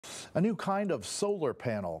A new kind of solar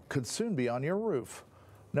panel could soon be on your roof.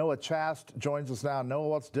 Noah Chast joins us now. Noah,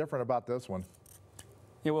 what's different about this one?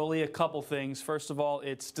 Yeah, well, Lee, a couple things. First of all,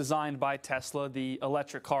 it's designed by Tesla, the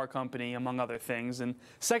electric car company, among other things. And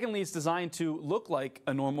secondly, it's designed to look like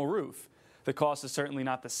a normal roof. The cost is certainly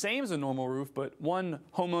not the same as a normal roof, but one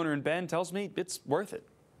homeowner in Bend tells me it's worth it.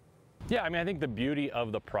 Yeah, I mean, I think the beauty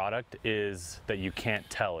of the product is that you can't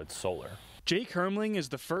tell it's solar. Jake Hermling is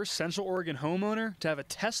the first Central Oregon homeowner to have a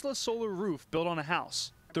Tesla solar roof built on a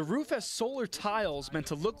house. The roof has solar tiles meant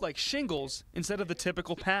to look like shingles instead of the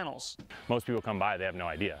typical panels. Most people come by, they have no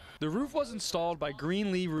idea. The roof was installed by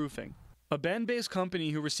Greenlee Roofing, a Bend-based company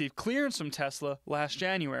who received clearance from Tesla last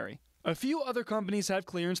January. A few other companies have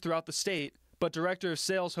clearance throughout the state, but Director of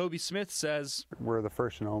Sales Hobie Smith says, "We're the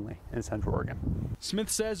first and only in Central Oregon." Smith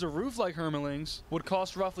says a roof like Hermling's would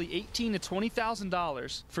cost roughly $18,000 to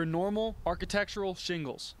 $20,000 for normal architectural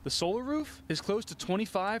shingles. The solar roof is close to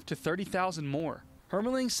 $25,000 to $30,000 more.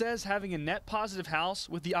 Hermling says having a net positive house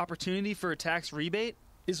with the opportunity for a tax rebate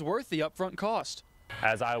is worth the upfront cost.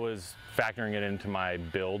 As I was factoring it into my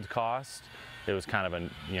build cost, it was kind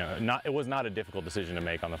of it was not a difficult decision to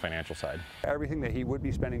make on the financial side. Everything that he would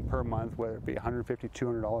be spending per month, whether it be $150,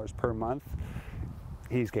 $200 per month,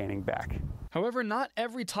 he's gaining back. However, not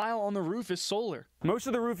every tile on the roof is solar. Most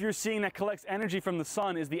of the roof you're seeing that collects energy from the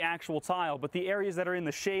sun is the actual tile, but the areas that are in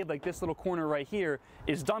the shade, like this little corner right here,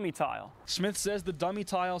 is dummy tile. Smith says the dummy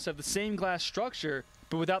tiles have the same glass structure,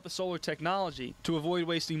 but without the solar technology, to avoid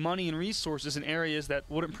wasting money and resources in areas that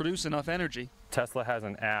wouldn't produce enough energy. Tesla has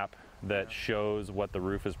an app that shows what the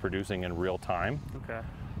roof is producing in real time. Okay.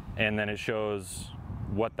 And then it shows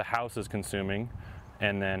what the house is consuming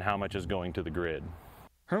and then how much is going to the grid.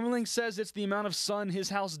 Hermling says it's the amount of sun his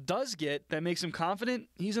house does get that makes him confident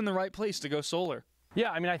he's in the right place to go solar.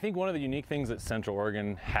 Yeah, I mean, I think one of the unique things that Central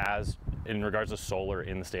Oregon has in regards to solar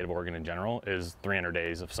in the state of Oregon in general is 300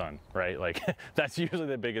 days of sun, right? Like, that's usually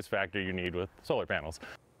the biggest factor you need with solar panels.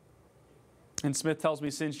 And Smith tells me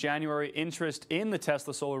since January, interest in the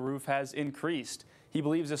Tesla solar roof has increased. He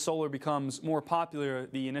believes as solar becomes more popular,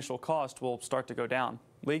 the initial cost will start to go down.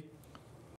 Lee?